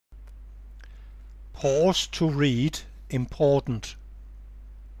Pause to read. Important.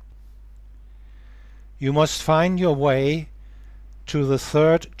 You must find your way to the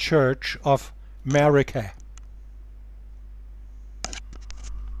third church of America.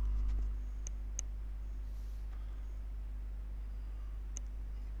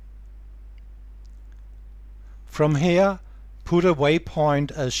 From here, put a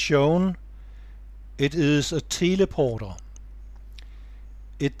waypoint as shown. It is a teleporter.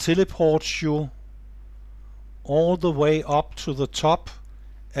 It teleports you all the way up to the top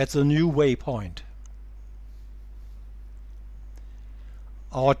at the new waypoint.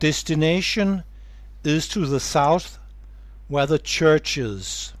 Our destination is to the south, where the church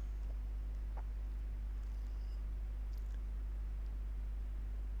is.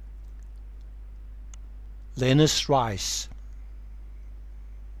 Lennis Rice.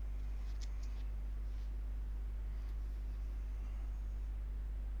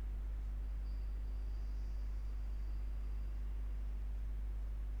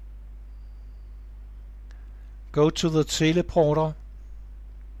 Go to the teleporter.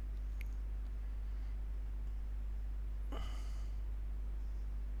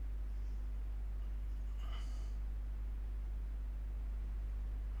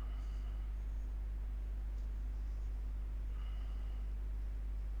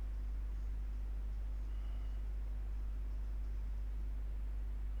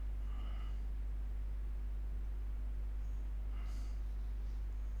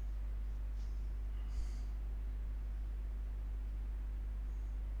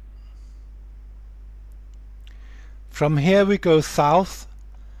 From here we go south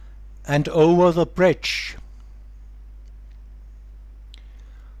and over the bridge.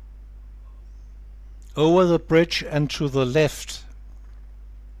 Over the bridge and to the left.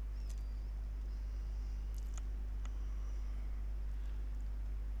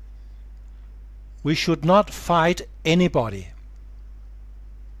 We should not fight anybody.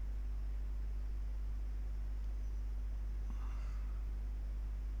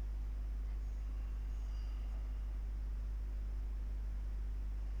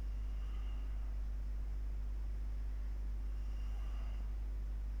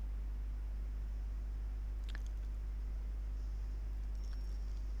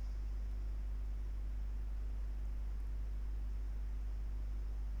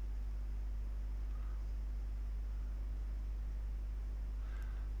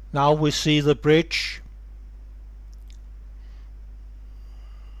 Now we see the bridge.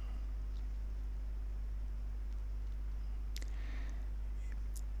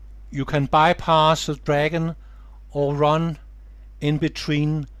 You can bypass the dragon or run in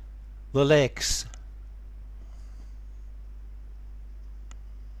between the legs.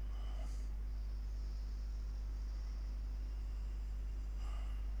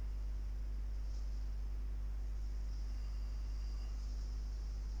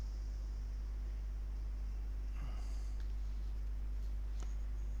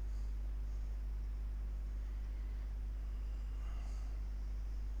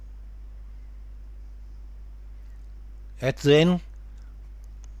 And then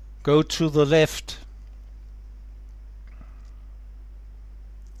go to the left.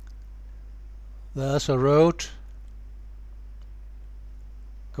 There's a road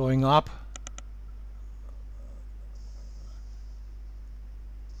going up.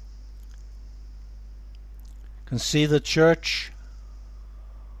 You can see the church.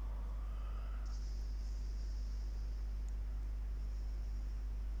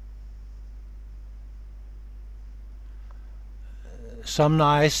 Some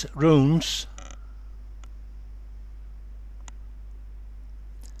nice runes.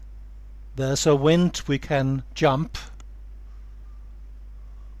 There's a wind we can jump.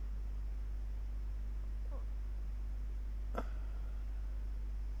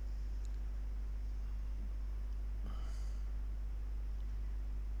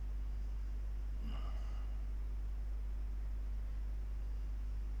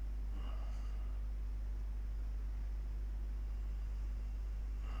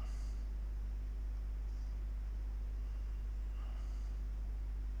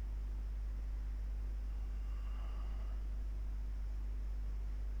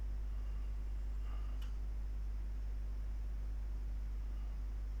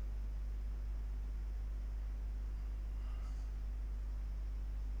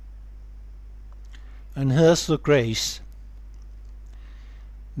 And here's the grace.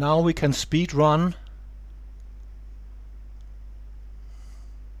 Now we can speed run.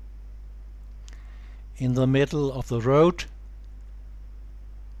 In the middle of the road.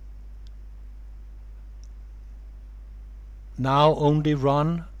 Now only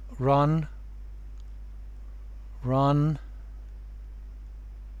run, run, Run.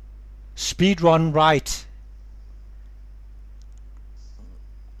 Speed run right.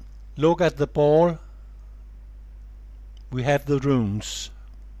 Look at the ball. We have the runes.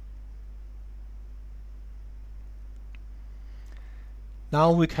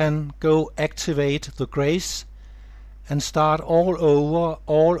 Now we can go activate the grace and start all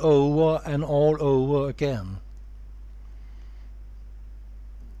over and all over again.